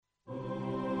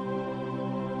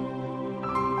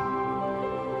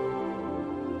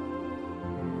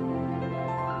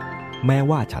แม้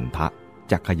ว่าฉันทะ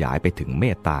จะขยายไปถึงเม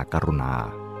ตตากรุณา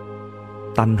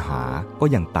ตัณหาก็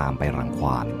ยังตามไปรังคว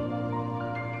าน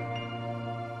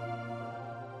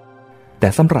แต่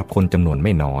สำหรับคนจำนวนไ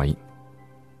ม่น้อย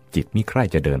จิตมิใคร่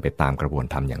จะเดินไปตามกระบวน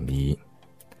ธรรมอย่างนี้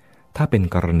ถ้าเป็น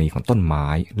กรณีของต้นไม้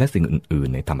และสิ่งอื่น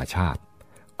ๆในธรรมชาติ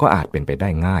ก็อาจเป็นไปได้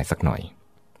ง่ายสักหน่อย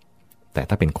แต่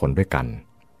ถ้าเป็นคนด้วยกัน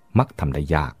มักทำได้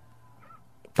ยาก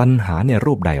ตัณหาใน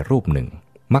รูปใดรูปหนึ่ง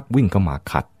มักวิ่งเข้ามา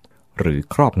ขัดหรือ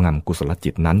ครอบงำกุศลจิ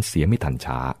ตนั้นเสียไม่ทัน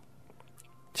ช้า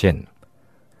เช่น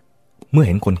เมื่อเ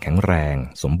ห็นคนแข็งแรง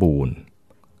สมบูรณ์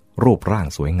รูปร่าง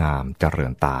สวยงามเจริ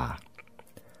ญตา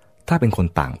ถ้าเป็นคน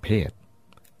ต่างเพศ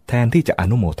แทนที่จะอ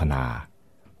นุโมทนา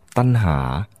ตัณหา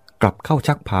กลับเข้า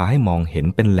ชักพาให้มองเห็น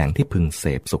เป็นแหล่งที่พึงเส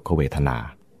พสุขเวทนา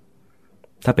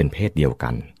ถ้าเป็นเพศเดียวกั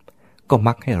นก็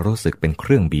มักให้รู้สึกเป็นเค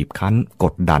รื่องบีบคั้นก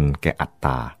ดดันแก่อัตต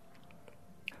า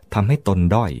ทำให้ตน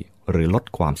ด้อยหรือลด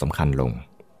ความสำคัญลง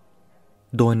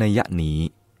โดยนัยยะนี้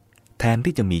แทน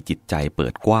ที่จะมีจิตใจเปิ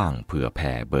ดกว้างเผื่อแ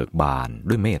ผ่เบิกบาน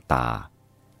ด้วยเมตตา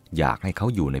อยากให้เขา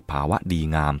อยู่ในภาวะดี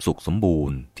งามสุขสมบู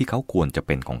รณ์ที่เขาควรจะเ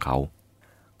ป็นของเขา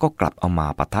ก็กลับเอามา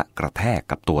ปะทะกระแทก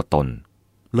กับตัวตน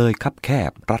เลยคับแค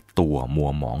บรัดตัวมัว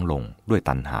หมองลงด้วย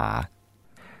ตัณหา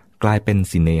กลายเป็น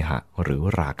สิเนหะหรือ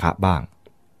ราคะบ้าง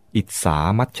อิจฉา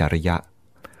มัจฉริยะ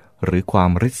หรือควา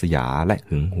มริษยาและ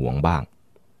หึงหวงบ้าง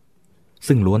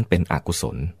ซึ่งล้วนเป็นอกุศ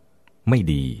ลไม่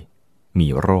ดีมี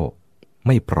โรคไ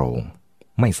ม่โปร่ง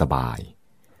ไม่สบาย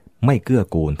ไม่เกื้อ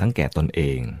กูลทั้งแก่ตนเอ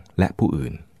งและผู้อื่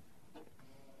น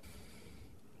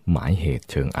หมายเหตุ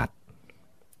เชิงอัด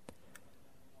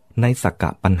ในสักกะ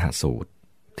ปัญหสูตร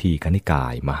ทีฆนิกา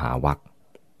ยมหาวรรค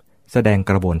แสดง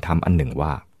กระบวนธรรมอันหนึ่งว่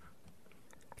า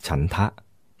ฉันทะ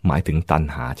หมายถึงตัณ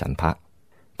หาฉันทะ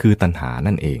คือตัณหา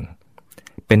นั่นเอง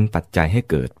เป็นปัจจัยให้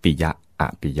เกิดปิยะอ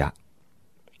ปิยะ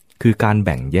คือการแ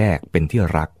บ่งแยกเป็นที่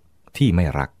รักที่ไม่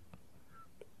รัก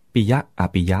ปิยะอ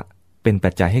ปิยะเป็นปั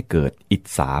จจัยให้เกิดอิจ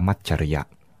ฉามัจฉริยะ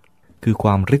คือคว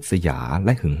ามริษยาแล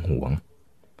ะหึงหวง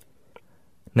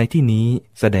ในที่นี้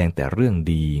แสดงแต่เรื่อง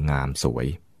ดีงามสวย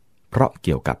เพราะเ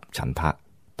กี่ยวกับฉันทะ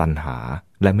ตัณหา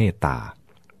และเมตตา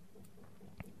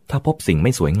ถ้าพบสิ่งไ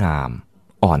ม่สวยงาม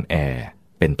อ่อนแอ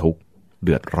เป็นทุกข์เ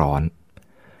ดือดร้อน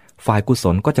ฝ่ายกุศ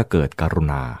ลก็จะเกิดกรุ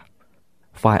ณา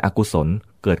ฝ่ายอกุศล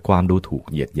เกิดความดูถูก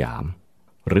เหยียดหยาม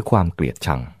หรือความเกลียด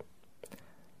ชัง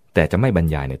แต่จะไม่บรร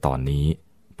ยายในตอนนี้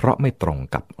เพราะไม่ตรง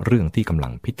กับเรื่องที่กำลั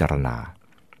งพิจารณา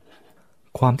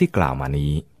ความที่กล่าวมา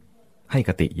นี้ให้ค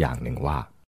ติอย่างหนึ่งว่า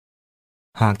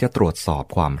หากจะตรวจสอบ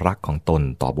ความรักของตน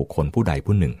ต่อบุคคลผู้ใด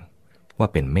ผู้หนึ่งว่า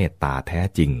เป็นเมตตาแท้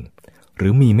จริงหรื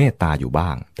อมีเมตตาอยู่บ้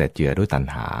างแต่เจือด้วยตัณ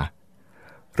หา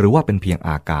หรือว่าเป็นเพียง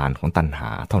อาการของตัณหา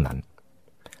เท่านั้น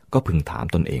ก็พึงถาม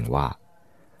ตนเองว่า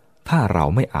ถ้าเรา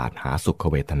ไม่อาจหาสุข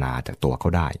เวทนาจากตัวเขา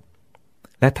ได้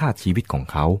และถ้าชีวิตของ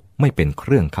เขาไม่เป็นเค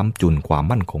รื่องค้ำจุนความ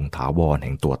มั่นคงถาวรแ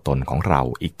ห่งตัวตนของเรา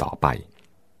อีกต่อไป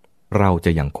เราจ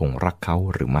ะยังคงรักเขา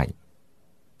หรือไม่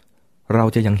เรา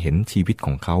จะยังเห็นชีวิตข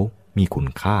องเขามีคุณ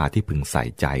ค่าที่พึงใส่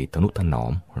ใจทนุถนอ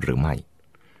มหรือไม่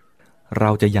เร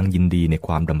าจะยังยินดีในค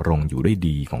วามดำรงอยู่ด้วย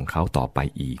ดีของเขาต่อไป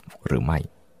อีกหรือไม่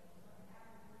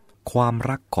ความ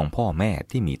รักของพ่อแม่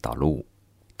ที่มีต่อลูก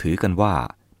ถือกันว่า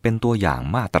เป็นตัวอย่าง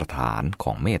มาตรฐานข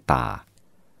องเมตตา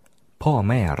พ่อ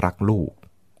แม่รักลูก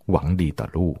หวังดีต่อ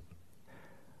ลูก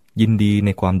ยินดีใน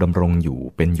ความดำรงอยู่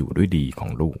เป็นอยู่ด้วยดีขอ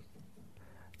งลูก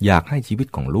อยากให้ชีวิต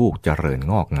ของลูกเจริญ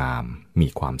งอกงามมี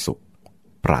ความสุข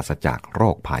ปราศจากโร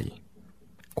คภัย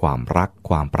ความรัก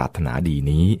ความปรารถนาดี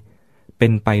นี้เป็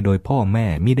นไปโดยพ่อแม่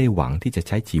มิได้หวังที่จะใ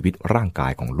ช้ชีวิตร่างกา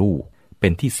ยของลูกเป็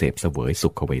นที่เสพเสวยสุ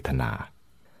ขเวทนา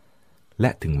และ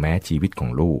ถึงแม้ชีวิตขอ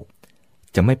งลูก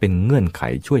จะไม่เป็นเงื่อนไข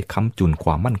ช่วยค้ำจุนคว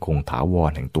ามมั่นคงถาว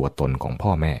รแห่งตัวตนของพ่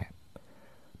อแม่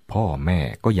พ่อแม่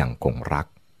ก็ยังคงรัก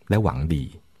และหวังดี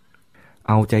เ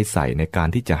อาใจใส่ในการ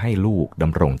ที่จะให้ลูกด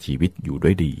ำรงชีวิตอยู่ด้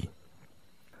วยดี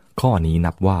ข้อนี้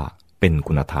นับว่าเป็น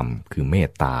คุณธรรมคือเม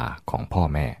ตตาของพ่อ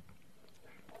แม่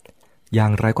อย่า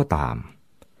งไรก็ตาม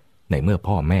ในเมื่อ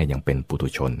พ่อแม่ยังเป็นปุถุ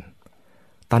ชน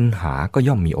ตัณหาก็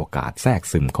ย่อมมีโอกาสแทรก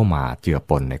ซึมเข้ามาเจือ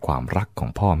ปนในความรักของ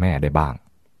พ่อแม่ได้บ้าง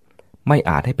ไม่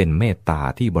อาจให้เป็นเมตตา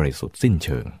ที่บริสุทธิ์สิ้นเ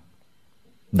ชิง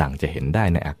ดังจะเห็นได้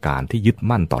ในอาการที่ยึด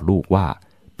มั่นต่อลูกว่า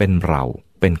เป็นเรา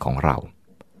เป็นของเรา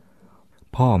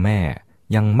พ่อแม่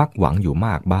ยังมักหวังอยู่ม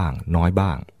ากบ้างน้อยบ้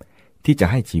างที่จะ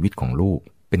ให้ชีวิตของลูก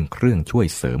เป็นเครื่องช่วย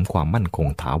เสริมความมั่นคง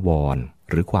ถาวร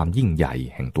หรือความยิ่งใหญ่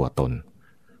แห่งตัวตน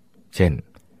เช่น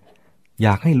อย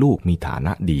ากให้ลูกมีฐาน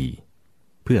ะดี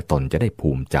เพื่อตนจะได้ภู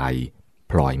มิใจ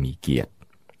พลอยมีเกียรติ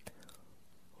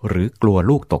หรือกลัว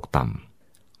ลูกตกต่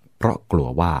ำเพราะกลัว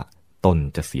ว่าตน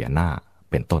จะเสียหน้า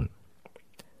เป็นต้น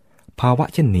ภาวะ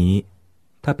เช่นนี้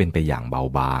ถ้าเป็นไปอย่างเบา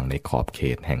บางในขอบเข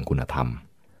ตแห่งคุณธรรม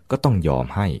ก็ต้องยอม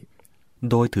ให้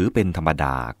โดยถือเป็นธรรมด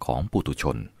าของปุถุช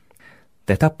นแ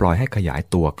ต่ถ้าปล่อยให้ขยาย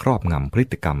ตัวครอบงำพฤ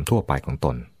ติกรรมทั่วไปของต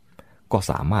นก็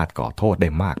สามารถก่อโทษได้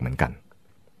มากเหมือนกัน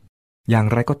อย่าง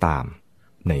ไรก็ตาม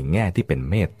ในแง่ที่เป็น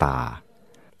เมตตา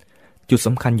จุดส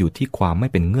ำคัญอยู่ที่ความไม่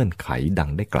เป็นเงื่อนไขดัง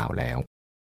ได้กล่าวแล้ว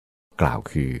กล่าว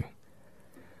คือ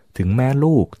ถึงแม้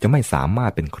ลูกจะไม่สามาร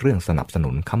ถเป็นเครื่องสนับสนุ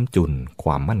นค้ำจุนคว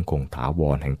ามมั่นคงถาว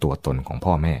รแห่งตัวตนของ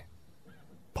พ่อแ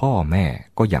ม่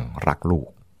ก็ยังรักลูก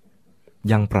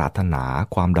ยังปรารถนา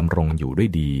ความดำรงอยู่ด้วย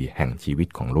ดีแห่งชีวิต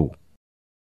ของลูก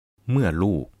เมื่อ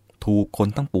ลูกถูกคน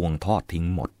ทั้งปวงทอดทิ้ง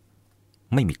หมด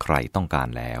ไม่มีใครต้องการ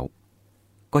แล้ว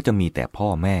ก็จะมีแต่พ่อ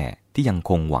แม่ที่ยัง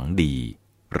คงหวังดี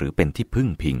หรือเป็นที่พึ่ง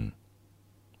พิง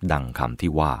ดังคำ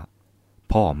ที่ว่า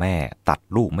พ่อแม่ตัด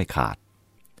ลูกไม่ขาด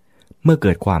เมื่อเ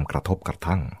กิดความกระทบกระ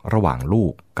ทั่งระหว่างลู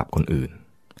กกับคนอื่น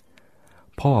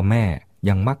พ่อแม่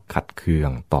ยังมักขัดเคือ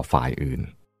งต่อฝ่ายอื่น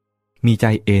มีใจ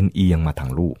เอ็นเอียงมาทา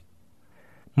งลูก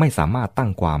ไม่สามารถตั้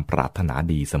งความปรารถนา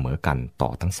ดีเสมอกันต่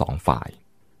อทั้งสองฝ่าย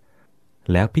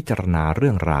แล้วพิจารณาเรื่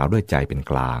องราวด้วยใจเป็น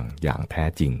กลางอย่างแท้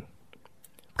จริง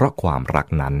เพราะความรัก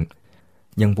นั้น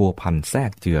ยังบัวพันแทร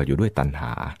กเจืออยู่ด้วยตัณห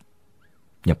า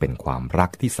ยังเป็นความรัก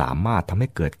ที่สามารถทำให้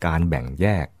เกิดการแบ่งแย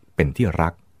กเป็นที่รั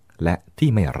กและที่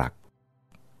ไม่รัก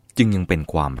จึงยังเป็น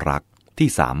ความรักที่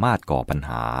สามารถก่อปัญ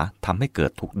หาทำให้เกิ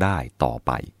ดทุกข์ได้ต่อไ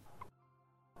ป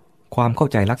ความเข้า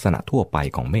ใจลักษณะทั่วไป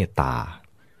ของเมตตา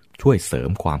ช่วยเสริม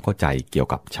ความเข้าใจเกี่ยว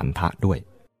กับฉันทะด้วย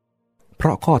เพร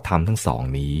าะข้อธรรมทั้งสอง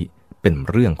นี้เป็น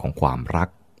เรื่องของความรัก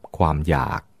ความอย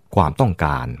ากความต้องก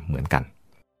ารเหมือนกัน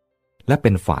และเป็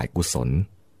นฝ่ายกุศล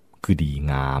คือดี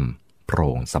งามโป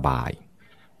ร่งสบาย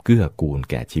เกื้อกูล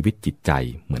แก่ชีวิตจิตใจ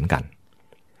เหมือนกัน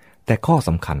แต่ข้อส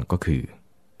ำคัญก็คือ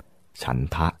ฉัน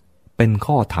ทะเป็น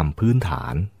ข้อธรรมพื้นฐา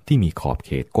นที่มีขอบเข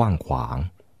ตกว้างขวาง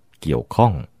เกี่ยวข้อ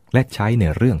งและใช้ใน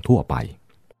เรื่องทั่วไป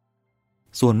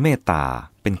ส่วนเมตตา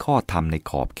เป็นข้อธรรมใน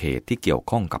ขอบเขตที่เกี่ยว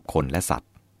ข้องกับคนและสัตว์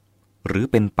หรือ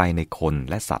เป็นไปในคน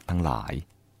และสัตว์ทั้งหลาย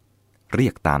เรี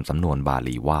ยกตามสำนวนบา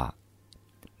ลีว่า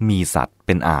มีสัตว์เ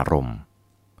ป็นอารมณ์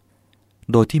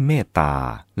โดยที่เมตตา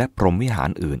และพรหมวิหาร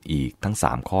อื่นอีกทั้ง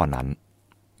3ข้อนั้น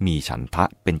มีฉันทะ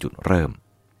เป็นจุดเริ่ม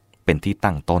เป็นที่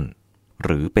ตั้งต้นห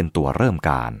รือเป็นตัวเริ่ม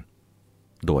การ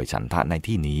โดยฉันทะใน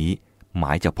ที่นี้หม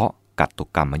ายเฉพาะกัตตุ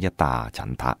กรรมยตาฉัน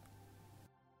ทะ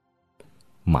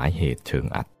หมายเหตุเชิง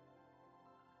อัด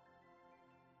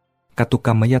กัตตุก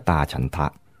รรมยตาฉันทะ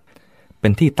เป็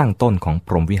นที่ตั้งต้นของพ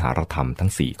รหมวิหารธรรมทั้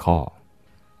ง4ข้อ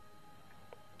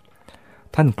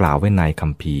ท่านกล่าวไว้ในคั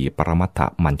มภีร์ปรมัตถ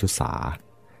มัญชุสา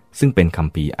ซึ่งเป็นคัม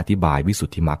ภีร์อธิบายวิสุท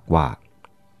ธิมรรคว่า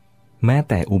แม้แ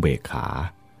ต่อุเบกขา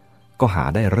ก็หา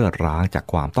ได้เลิศร้างจาก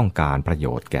ความต้องการประโย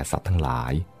ชน์แก่สัตว์ทั้งหลา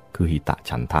ยคือหิตะ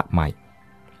ฉันทะไม่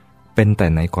เป็นแต่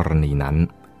ในกรณีนั้น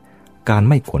การ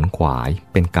ไม่ขวนขวาย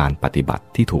เป็นการปฏิบัติ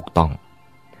ที่ถูกต้อง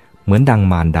เหมือนดัง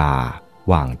มารดา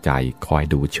วางใจคอย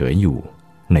ดูเฉยอยู่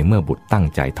ในเมื่อบุตรตั้ง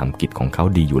ใจทำกิจของเขา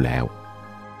ดีอยู่แล้ว